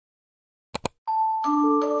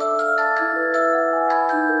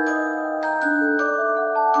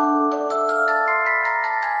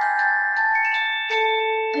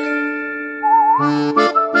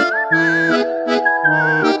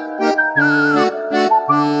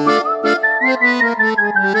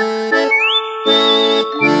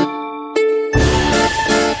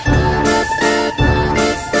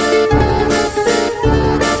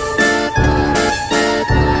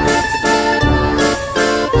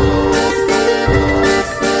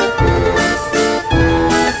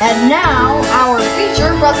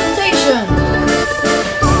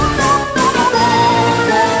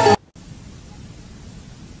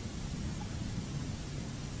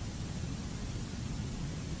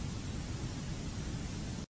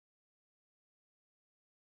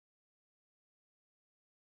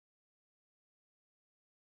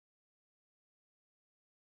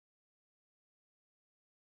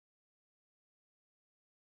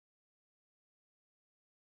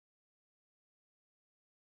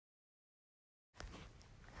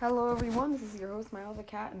Hello everyone, this is your host Miles the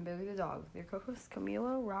Cat and Billy the Dog with your co-hosts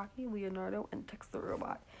Camilo, Rocky, Leonardo, and Tex the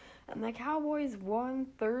Robot. And the Cowboys won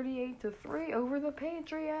 38-3 over the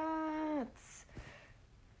Patriots.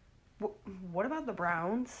 What about the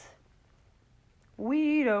Browns?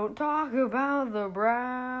 We don't talk about the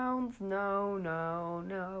Browns. No.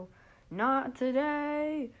 Not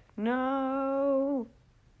today. No.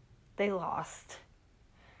 They lost.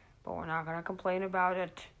 But we're not going to complain about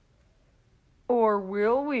it. Or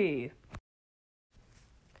will we?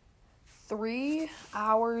 3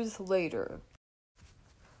 hours later.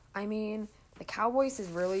 The Cowboys is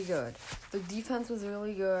really good. The defense was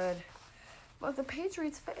really good. But the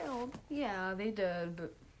Patriots failed. Yeah, they did.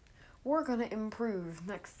 But we're going to improve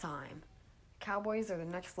next time. Cowboys are the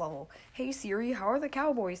next level. Hey Siri, how are the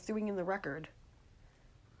Cowboys doing in the record?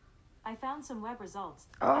 I found some web results.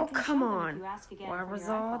 Oh, come on. Web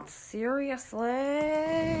results? Seriously?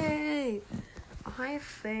 I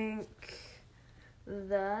think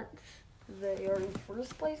that they are in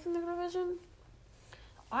first place in their division.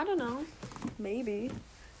 I don't know. Maybe.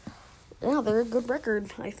 Yeah, they're a good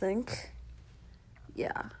record, I think.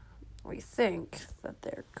 Yeah, we think that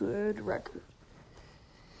they're good record.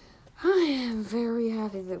 I am very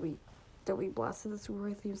happy that we blasted the Super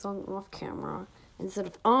Bowl theme song off camera instead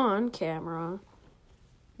of on camera.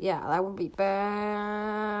 Yeah, that would be bad.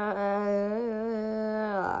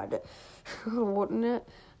 Wouldn't it?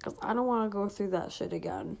 Because I don't want to go through that shit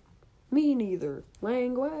again. Me neither.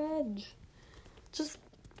 Language. Just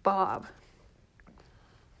Bob.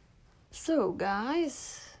 So,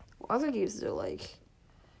 guys, what other games do you like?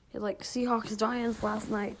 You like Seahawks Giants last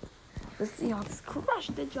night. The Seahawks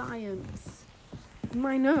crushed the Giants.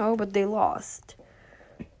 I know, but they lost.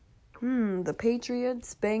 The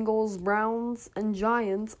Patriots, Bengals, Browns, and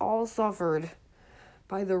Giants all suffered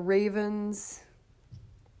by the Ravens,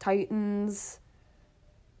 Titans,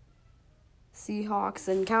 Seahawks,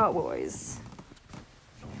 and Cowboys.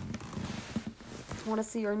 Want to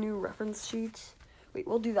see our new reference sheet? Wait,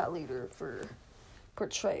 we'll do that later for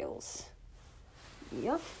portrayals.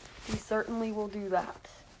 Yep, we certainly will do that.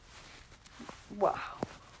 Wow,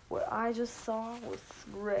 what I just saw was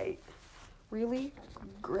great. Really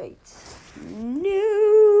great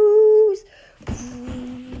news.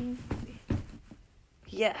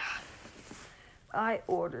 Yeah. I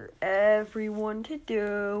order everyone to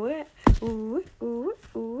do it.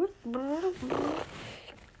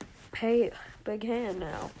 Hey, big hand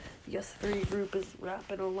now. The S3 group is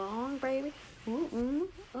rapping along, baby.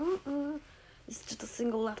 It's just a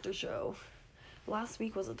single after show. Last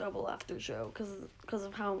week was a double after show because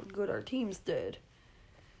of how good our teams did.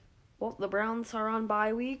 Well, the Browns are on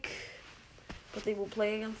bye week, but they will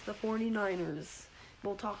play against the 49ers.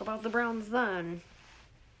 We'll talk about the Browns then.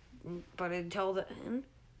 But until then,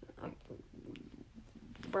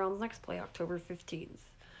 the Browns next play October 15th.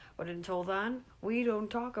 But until then, we don't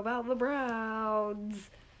talk about the Browns.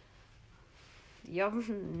 Yup,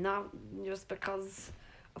 not just because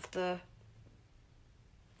of the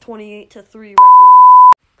 28-3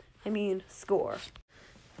 record. Score.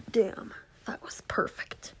 Damn, that was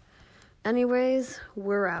perfect. Anyways,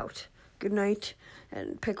 we're out. Good night,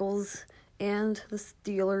 and Pickles and the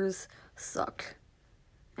Steelers suck.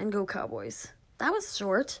 And go Cowboys. That was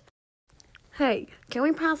short. Hey, can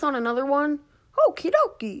we pass on another one? Okie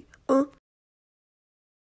dokie.